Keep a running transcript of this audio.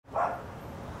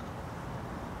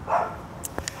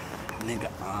Nigga,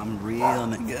 I'm real,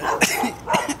 nigga.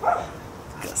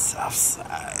 Nigga,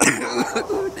 Southside.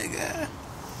 Nigga.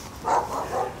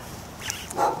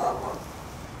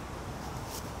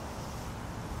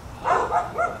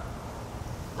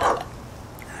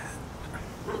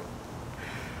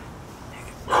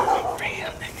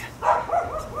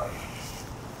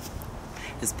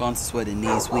 His buns are sweaty,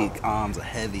 knees weak, arms are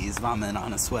heavy. He's vomiting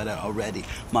on a sweater already.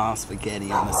 Mom's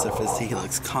spaghetti on the surface. He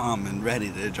looks calm and ready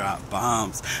to drop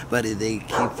bombs. But they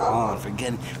keep on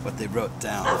forgetting what they wrote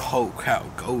down. The whole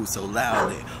crowd goes so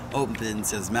loud. It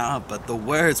opens his mouth, but the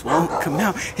words won't come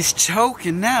out. He's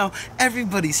choking now.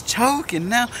 Everybody's choking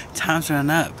now. Time's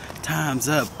run up. Time's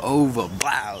up. Over.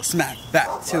 Blow. Smack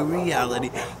back to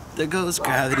reality. There goes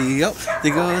gravity. Yup.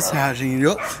 There goes gravity.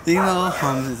 Yup. You know,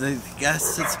 I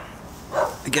guess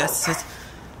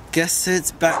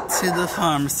it's back to the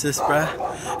pharmacist, bruh.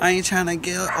 I ain't trying to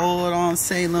get old on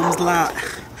Salem's Lot.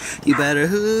 You better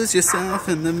lose yourself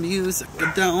in the music.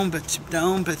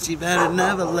 But you better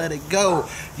never let it go.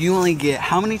 You only get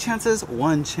how many chances?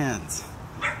 One chance.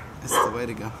 It's the way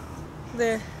to go.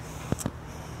 There.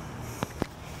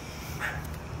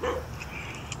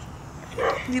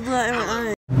 You blew out in my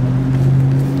eye.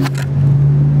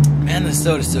 Man, this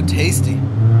soda's so tasty.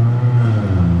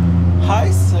 Hi,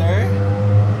 sir.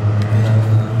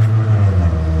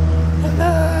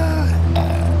 Hello.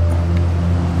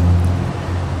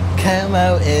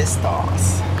 ¿Cómo estás?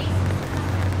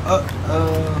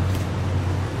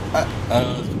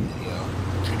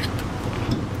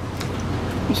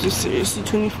 Is this seriously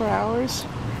 24 hours?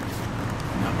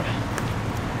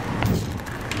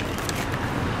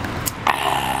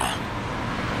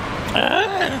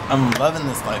 I'm loving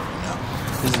this life right now.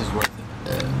 This is worth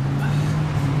it.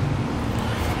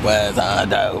 Where's our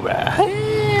Dobra?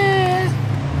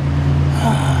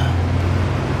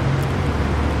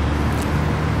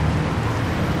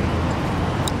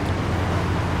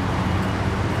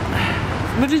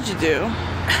 What did you do?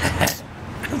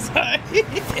 I'm sorry. Why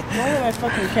did my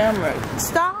fucking camera?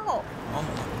 Stop!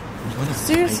 Oh,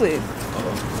 seriously.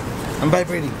 I'm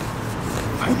vibrating.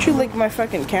 Don't you like my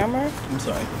fucking camera? I'm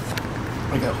sorry.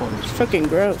 I got hold of It's fucking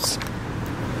gross.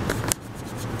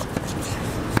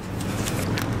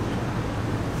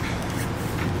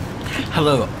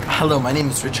 Hello, my name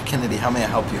is Richard Kennedy. How may I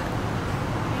help you?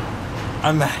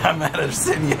 I'm at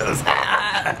Arsenio's.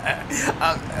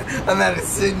 I'm at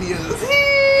Arsenio's.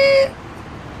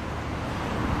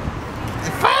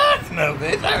 Fuck no,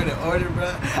 bitch. I already ordered,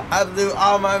 bro. I blew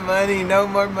all my money. No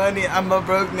more money. I'm a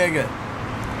broke nigga.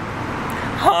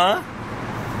 Huh?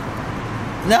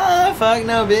 No, fuck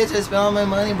no, bitch. I spent all my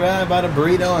money, bro. I bought a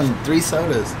burrito and 3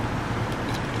 sodas.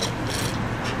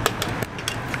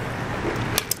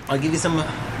 I'll give you some, I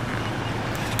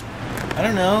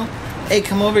don't know. Hey,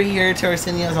 come over here to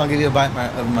Arsenio's and I'll give you a bite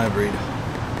of my burrito.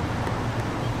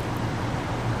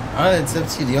 Oh, it's up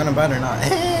to you. Do you want a bite or not?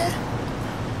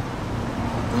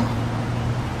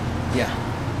 Yeah.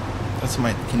 That's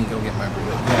my, can you go get my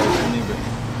burrito?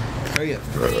 Yeah,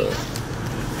 hurry up.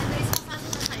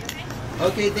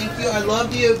 Okay, thank you. I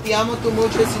love you. Te amo tu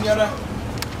mucho, señora.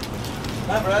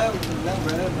 Not bro.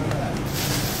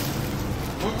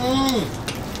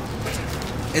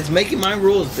 It's making my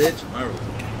rules, bitch. My rules.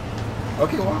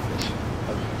 Okay, waffle.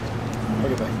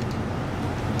 Okay, bye.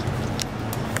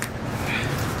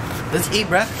 Let's eat,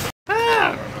 bruh.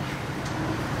 Ah.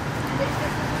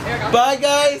 Bye,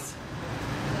 guys.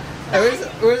 Where's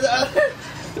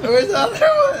the other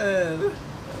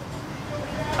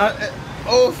one?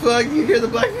 Oh, fuck. You hear the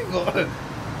black people.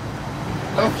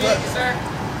 Oh, fuck. Sir.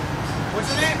 What's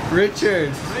your name? Richard.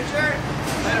 Richard?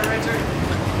 Better, Richard.